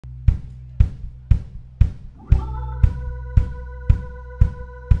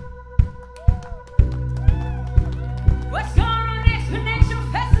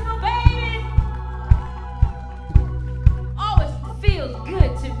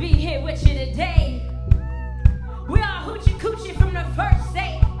here with you today. We are Hoochi Coochi from the first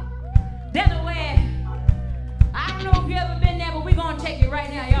state, Delaware. I don't know if you ever been there, but we're gonna take it right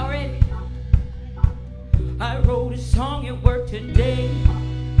now. Y'all ready? I wrote a song at work today,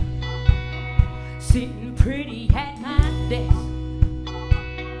 sitting pretty at my desk.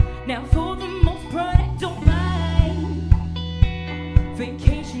 Now for the most part I don't mind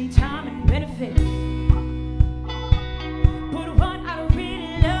vacation time and benefits, but what I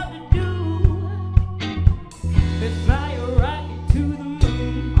really love to do is fly a rocket to the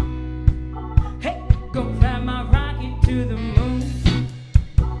moon. Hey, go fly my rocket to the moon.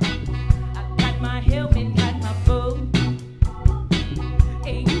 I got my helmet, got my bow,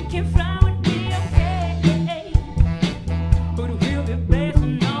 and you can fly with me, okay, but we'll be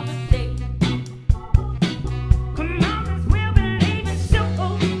blasting off the day. Come on, 'cause we'll be leaving soon.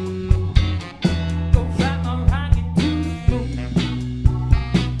 Go fly my rocket to the moon.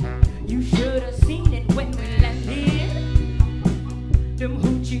 You should have seen it when we landed. Them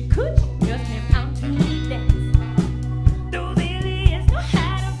Hoochi Coochi just came out to dance. Those aliens know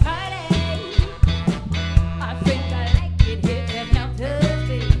how to party. I think I like it here at outer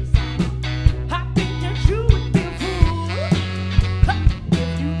space. I think that you would be a fool if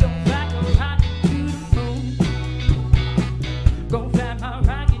you don't fly a rocket to the moon. Go fly my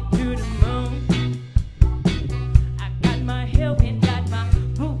rocket to the moon. I got my helmet, got my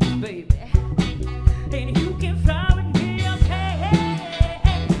boots, baby, and you can fly with me, okay,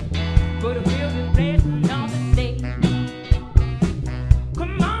 but we'll be blasting all the day.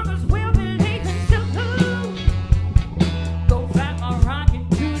 Come on, 'cause we'll be leaving soon. Go fly my rocket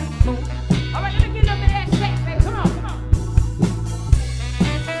to the moon. All right, let me get up in that shape, baby. Come on, come on.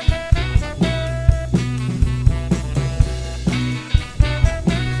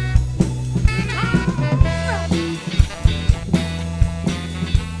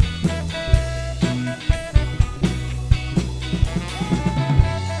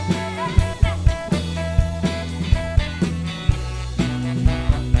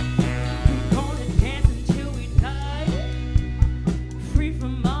 Gonna dance until we die, free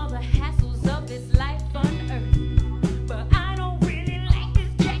from all the hassles of this life on earth. But I don't really like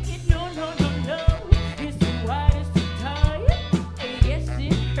this jacket, no, no, no, no. It's too wide, it's too tight, and yes,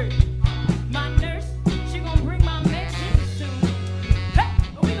 it hurts. My nurse, she gonna bring my medicine soon. Hey,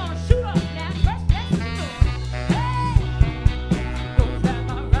 we gonna shoot up now. First, let's do it. Hey, go fly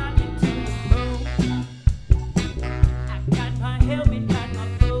my rocket to the moon. I got my helmet, got my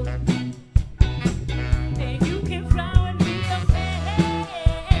bow, and you can fly with me, okay,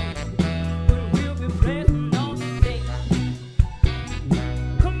 but we'll be blasting all the day.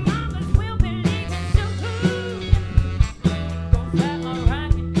 Come on, 'cause we'll be leaving soon. Go fly my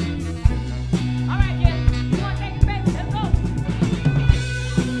rocket to the moon. All right, yeah, you wanna take it, baby? Let's go.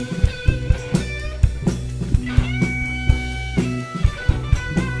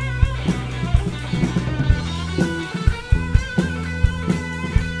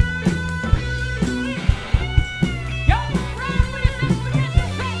 Y'all wanna ride with us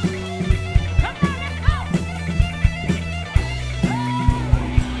XPoNential? Come on, let's go.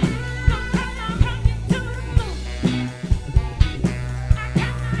 Go fly my rocket to the moon. I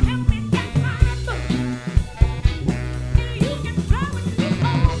got my helmet, got my boots, and you can fly with me,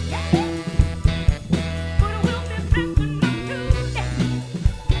 okay, but we'll be blasting on Tuesday.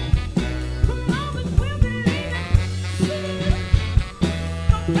 Come on, 'cause we'll be leaving soon.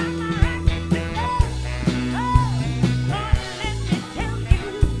 Go fly my rocket to the moon. Oh, let me tell you,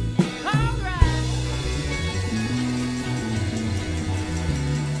 all right.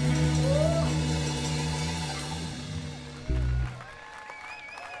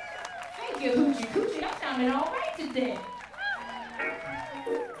 Thank you, Hoochi Coochi. That sounded all right today.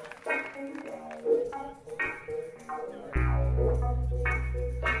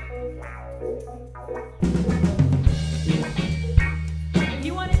 If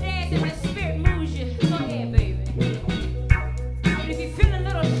you want to dance and the spirit moves you, go ahead, baby. And if you feel a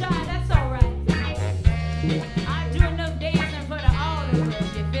little shy, that's all right. I do enough dancing for the all of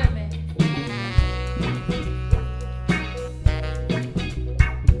us, you feel me?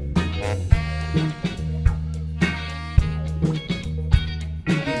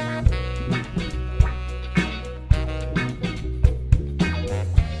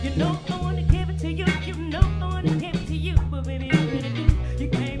 You know I wanna give it to you, you know I wanna give it to you, but baby, what did I do? You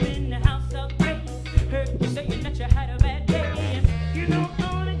came in the house all crazy, heard you saying that you had a bad day, and you know I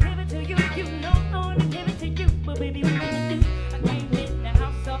wanna give it to you, you know I wanna give it to you,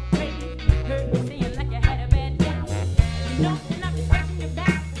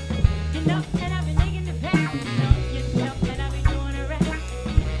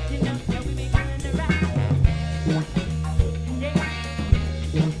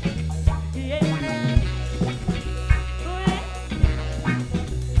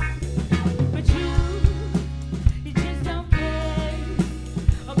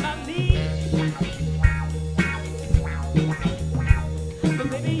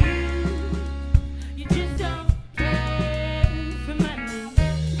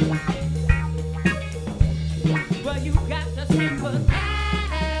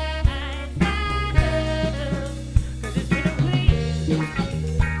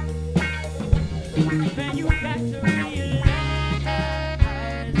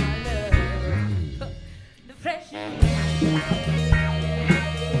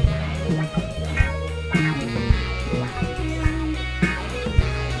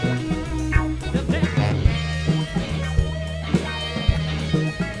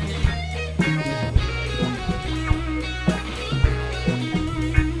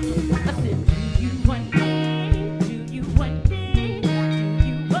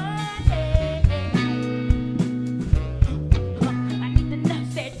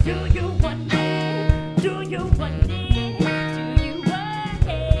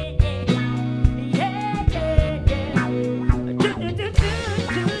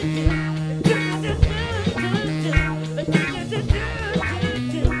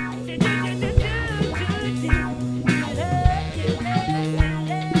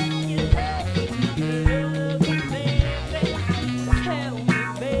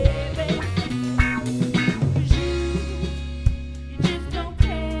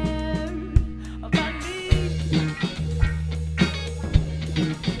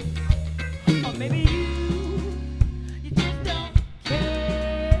 maybe you just don't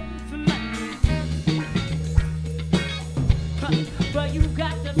care for money. But you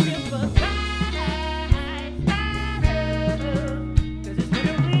got to sympathize, cause it's been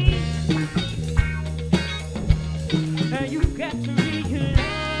a week, and you got to realize,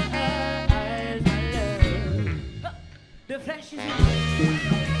 my love, the flesh is in.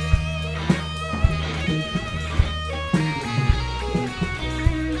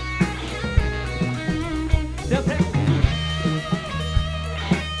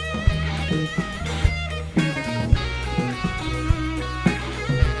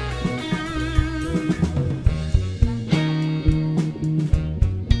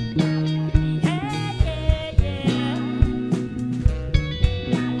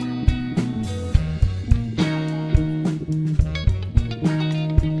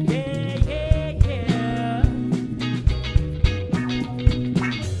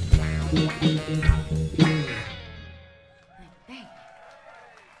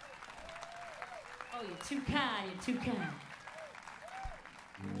 Oh, you're too kind, you're too kind.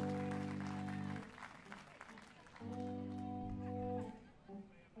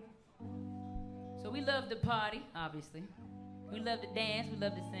 So we love to party, obviously. We love to dance, we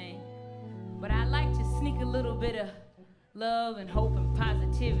love to sing. But I like to sneak a little bit of love and hope and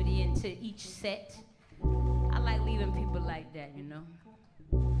positivity into each set. I like leaving people like that, you know.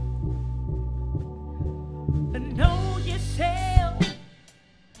 Know yourself,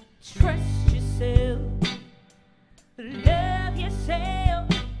 trust yourself, love yourself,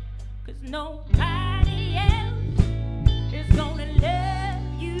 cause nobody else is gonna love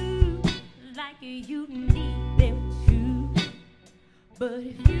you like you need them to. But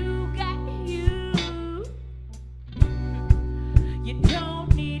if you got you, you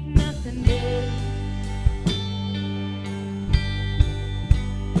don't need nothing else.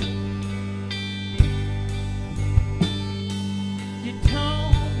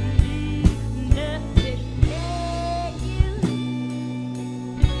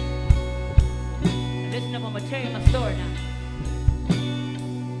 I'm gonna tell you my story now.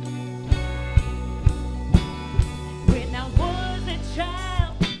 When I was a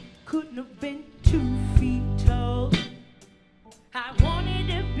child, couldn't have been 2 feet tall. I wanted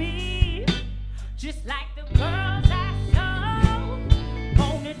to be just like the girls I saw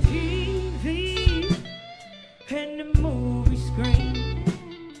on the TV and the movie screen.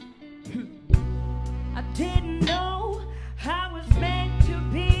 I didn't know I was meant to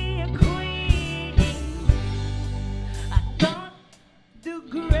be a queen. The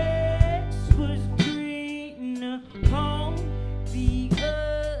grass was green on the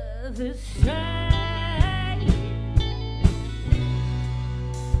other side.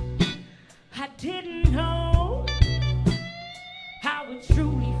 I didn't know how it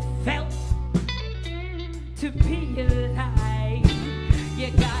truly felt to be alive.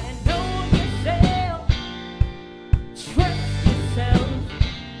 You gotta know yourself, trust yourself,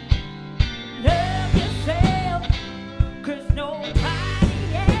 love yourself, cause nobody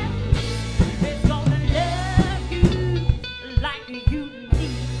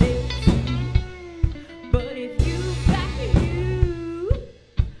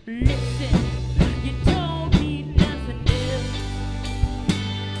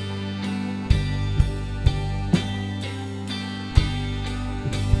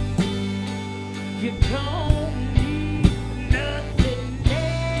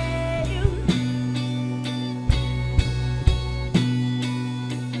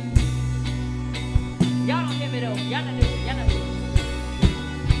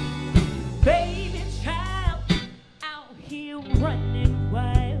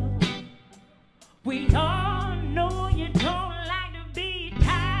we all know you don't like to be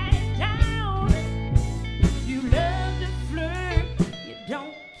tied down. You love to flirt, you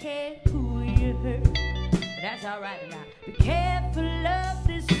don't care who you hurt. But that's alright now. Be careful of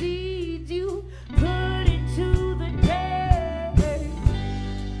the seeds you put into the dirt.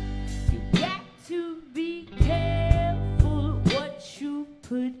 You got to be careful what you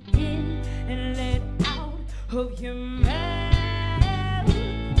put in and let out of your mouth.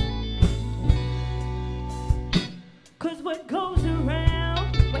 Cause what goes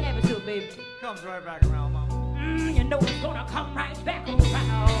around, what happens to it, baby? Comes right back around, mama. You know it's gonna come right back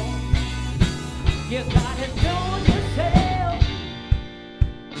around. You gotta know yourself,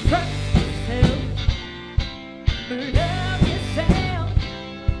 trust yourself, love yourself,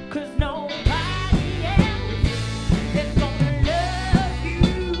 cause nobody else is gonna love you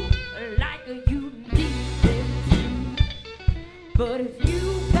like you need them to. But if you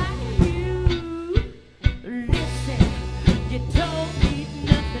got you, listen, you don't need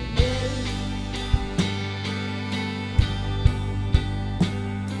nothing else.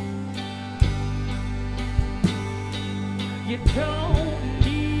 don't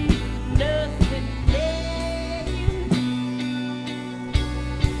need nothing else.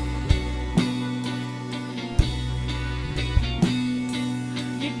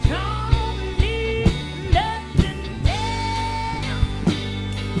 You don't need nothing else.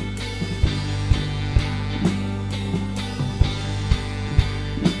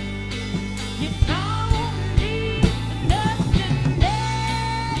 You don't need nothing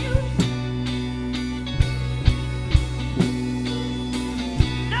else.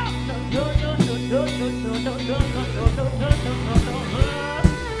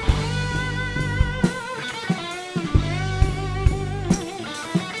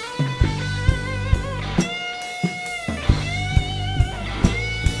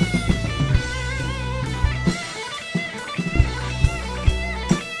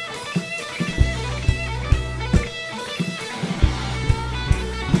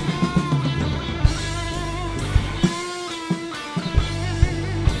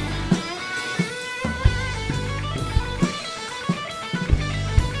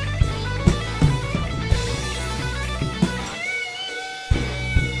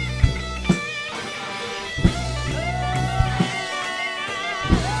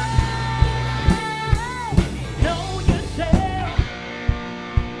 Know yourself,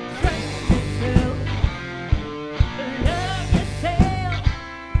 trust yourself, love yourself,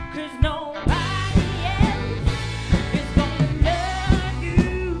 'cause nobody else is gonna love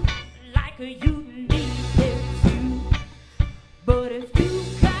you like you need help to. But if you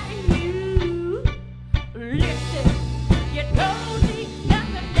got you, listen, you don't need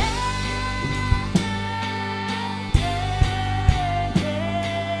nothing else.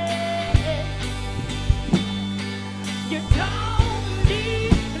 You don't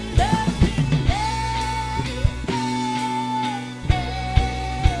need nothing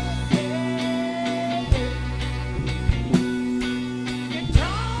You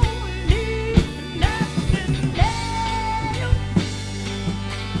don't need nothing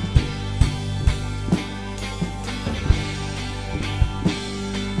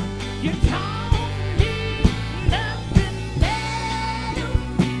You don't need nothing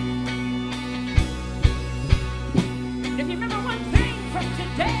If you remember one thing from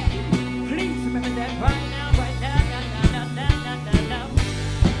today, please remember that right now, now.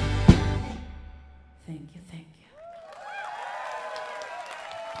 Thank you.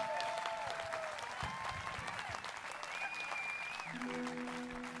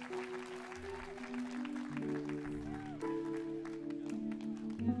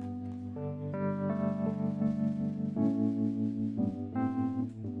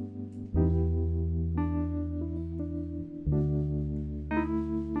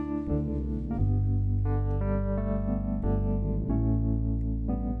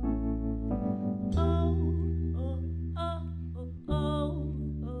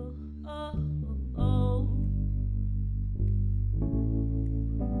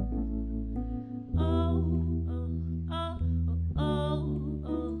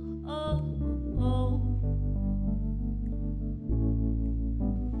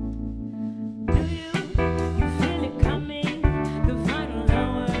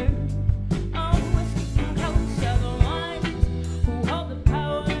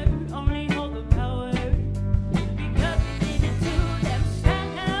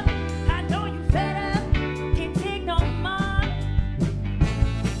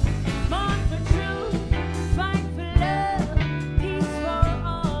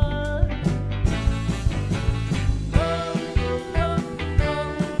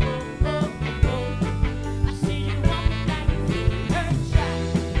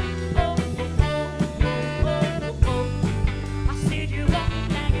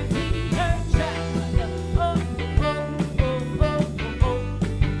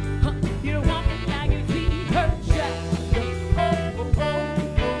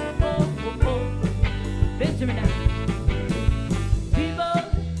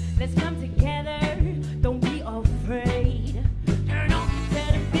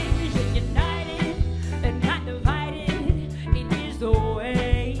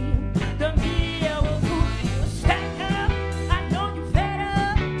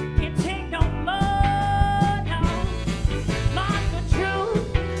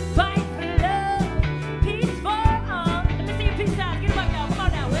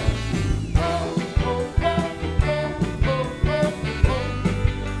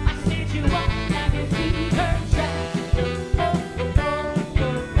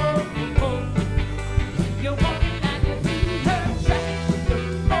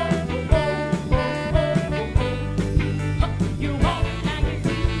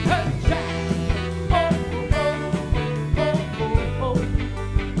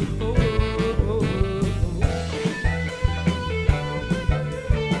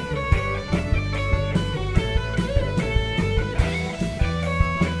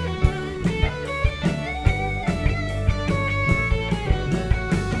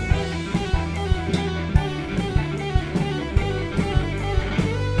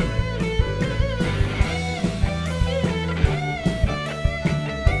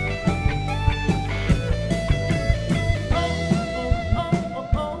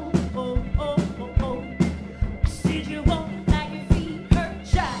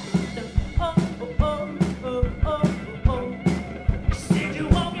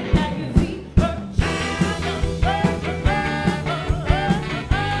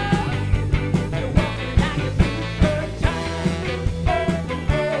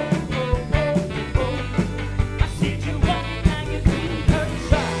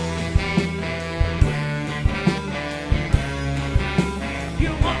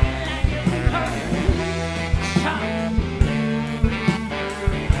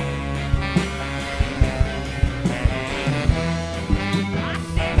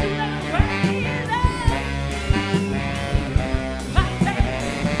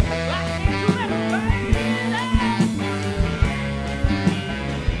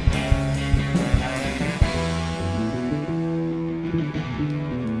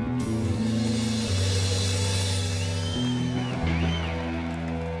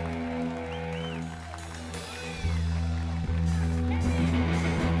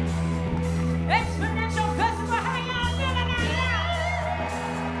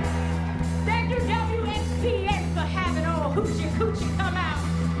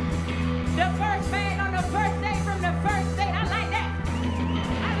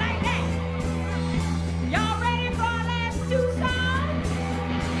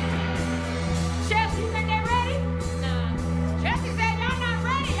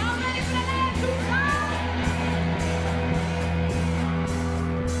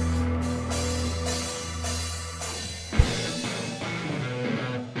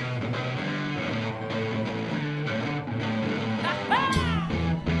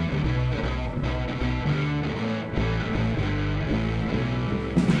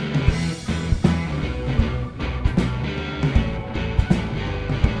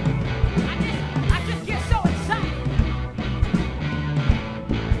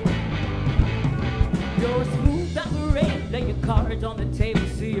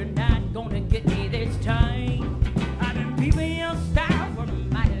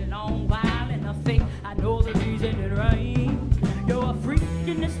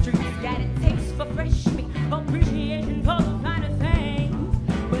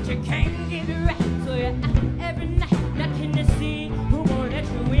 you can't get right, so you're out every night knocking to see who won't let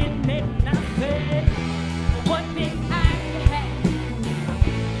you in midnight. One big eye you have,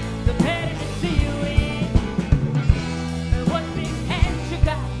 the better to see you in. And what big hands you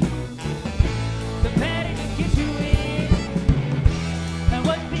got, the better to get you in. And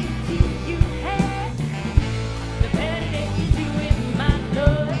what big teeth you have, the better to get you in, my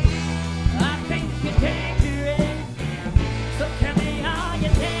love. I think you're dangerous, so tell me how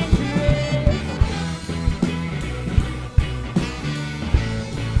you're dangerous.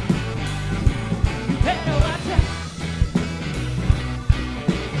 You better watch out.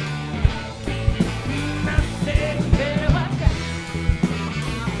 I said you better watch out.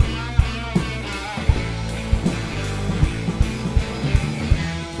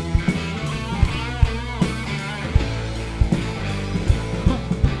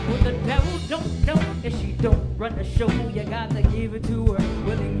 Well, the devil don't know if she don't run the show. You gotta give it to her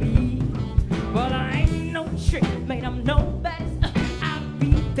willingly. But I ain't no trick, man, I'm nobody's. I'll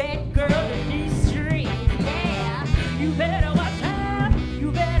be that girl in these streets. Yeah, you better watch out.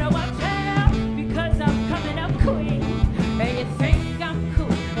 You better watch out, because I'm coming up quick. And you think I'm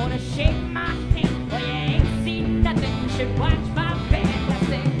cool, wanna shake my hand. Well, you ain't seen nothing, you should watch my band. I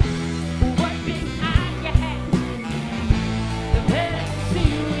say, what big eye you have, the better to see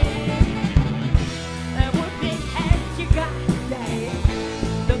you in. And what big ass you got, daddy,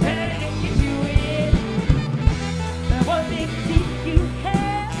 the better to get you in. And what big teeth you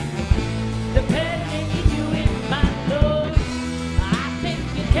have, the better to get you in, my love. I think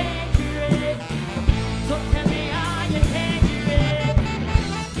you're dangerous, so tell me how you're dangerous.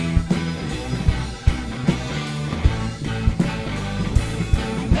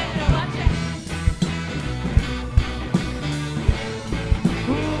 You better watch out.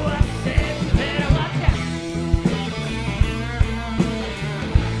 Ooh, I said you better watch out.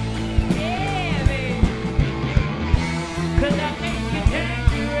 Yeah, baby. 'Cause I think you're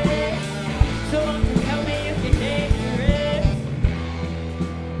dangerous, so tell me if you're dangerous.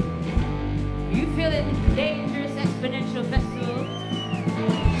 You feel it, Dangerous Exponential Festival.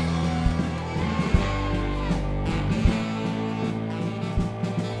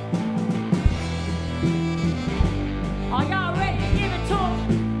 Are y'all ready to give it to 'em?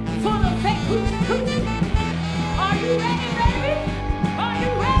 Full of fake Hoochi Coochi. Are you ready, baby? Are you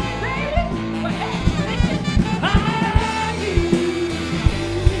ready, baby? Well, hey, listen. Are you?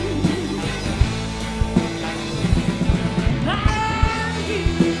 Are you?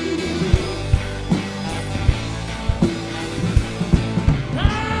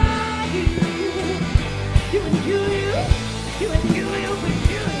 Are you? You and you, you and you, you and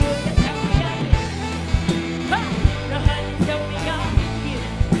you, you tell me I am. Ha! Now, honey, tell me I am.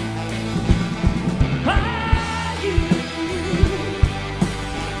 Are you?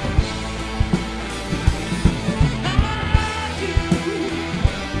 Are you?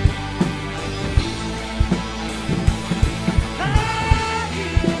 Are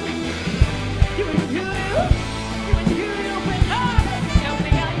you? You and you, but honey, tell me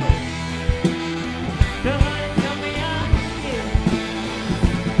I am. Now, honey, tell me I am.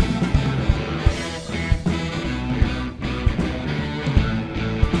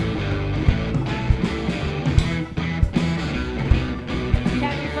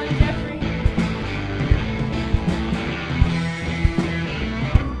 Having fun, Jeffrey?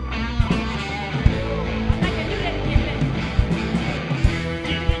 I can do that again, baby.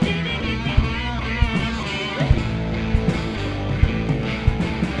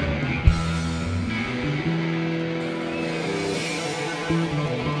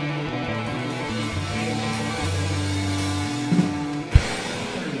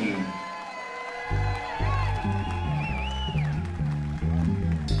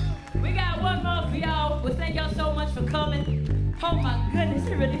 We got one more for y'all. Well, thank y'all so much for coming. Oh my goodness,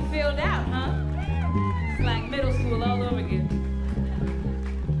 it really filled out, huh? It's like middle school all over again.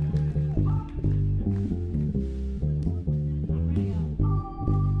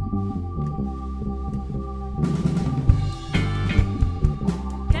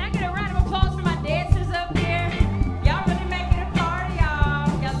 Can I get a round of applause for my dancers up here? Y'all really making a party,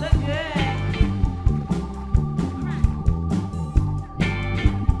 y'all. Y'all look good. All right.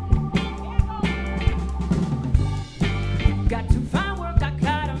 Got to find work, I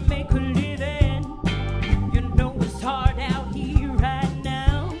gotta make a living. You know it's hard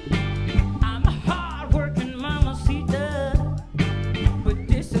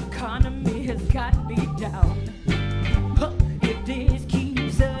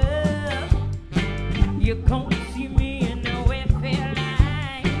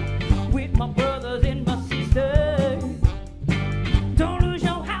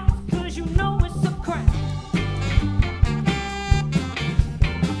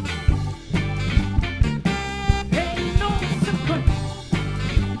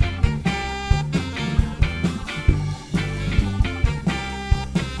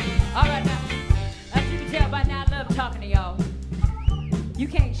talking to y'all. You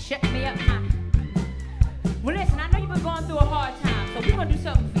can't shut me up, huh? Well, listen, I know you've been going through a hard time, so we're gonna do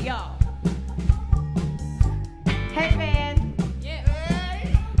something for y'all. Hey, man. Yeah.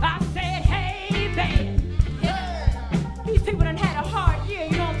 I said, hey, man. Yeah. These people done had a hard year,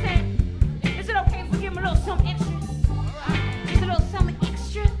 you know what I'm saying? Is it okay if we give them a little something extra? Just a little something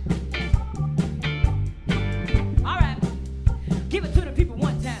extra? All right. Give it to the people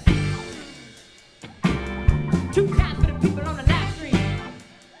one time. 2 times for the people on the live stream.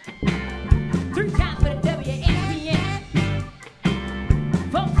 3 times for the WXPN.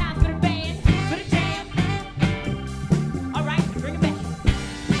 4 times for the band, for the jam. All right, bring it back.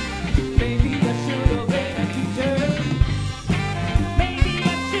 Maybe I should have been a teacher. Maybe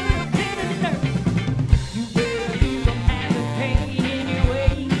I should have been a nurse. You better leave them having pain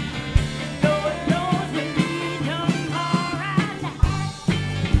anyway. Lord knows we need them all right now.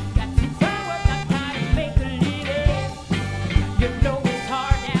 Got to find what I gotta make a living. You know it's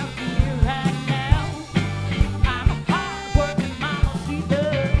hard out here right now. I'm a hard-working mama, she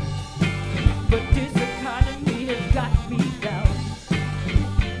does. But this economy has got me down.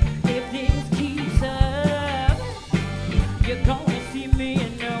 If this keeps up, you're gonna see me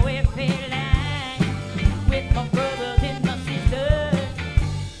in the welfare line with my brothers and my sisters.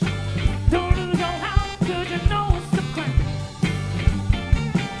 Don't lose your house, 'cause you know it's a crime.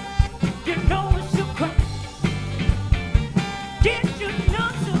 You know it's a crime. Get your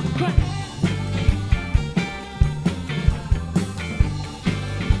nuts a crime.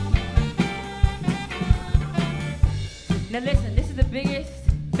 Now listen, this is the biggest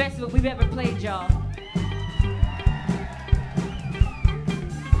festival we've ever played, y'all.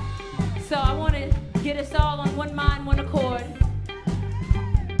 So I want to get us all on one mind, one accord.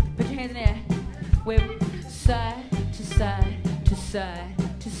 Put your hands in the air. We're side to side to side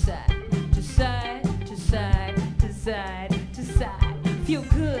to side to side to side to side to side. Feel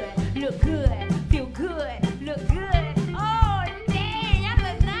good, look good, feel good, look good. Oh, dang, I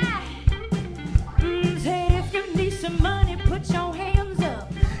look nice. Say if you need some money, put your hands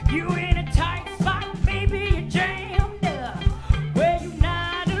up. You in a tight spot, baby, you're jammed up. Where you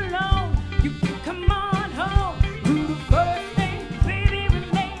not alone, you can come on home. Do the first thing, baby, we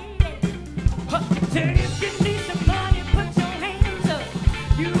made it. Say if you need some money, put your hands up.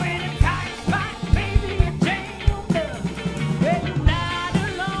 You in a tight spot, baby, you're jammed up. Where you not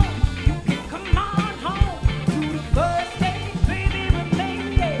alone, you can come on home. Do the first thing, baby, we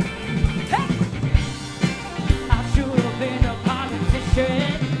made it. Hey! I should have been a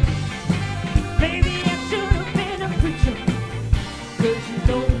politician. Maybe I should have been a preacher. 'Cause you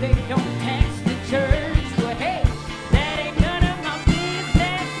know they don't tax the church. But hey, that ain't none of my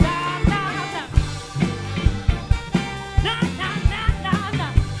business. Nah, nah, nah. Nah, nah, nah, nah,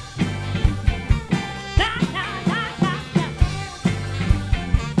 nah. Nah, nah, nah, nah, nah.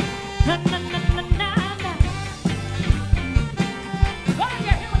 Nah, nah, nah, nah, nah, nah. Oh,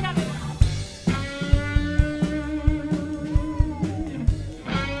 yeah, here we go.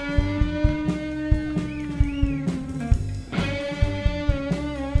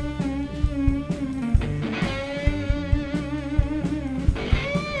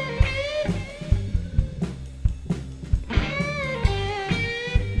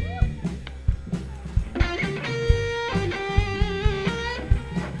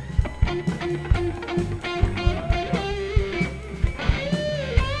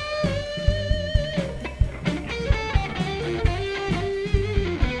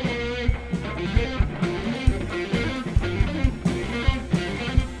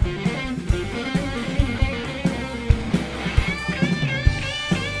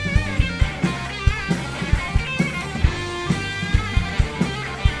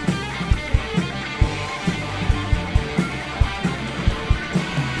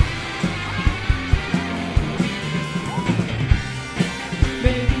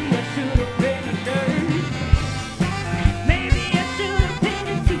 Maybe I should have been a nurse. Maybe I should have been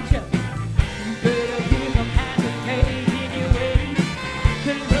a teacher. You better give them half the pay anyway.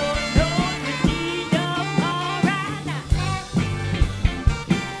 'Cause Lord knows we need them all right now.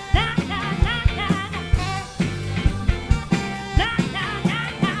 Nah, nah, nah, nah, nah. Nah, nah, nah,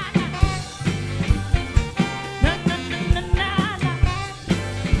 nah, nah. Nah, nah, nah, nah, nah, nah.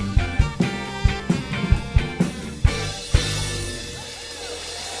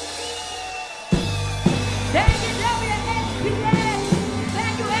 Thank you, WXPN.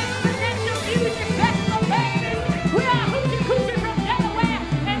 Thank you, XPoNential Music Festival, baby. We are Hoochi Coochi from Delaware,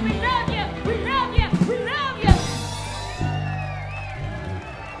 and we love you, we love you, we love you.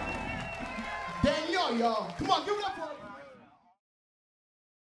 Danielle, y'all. Come on, give it up for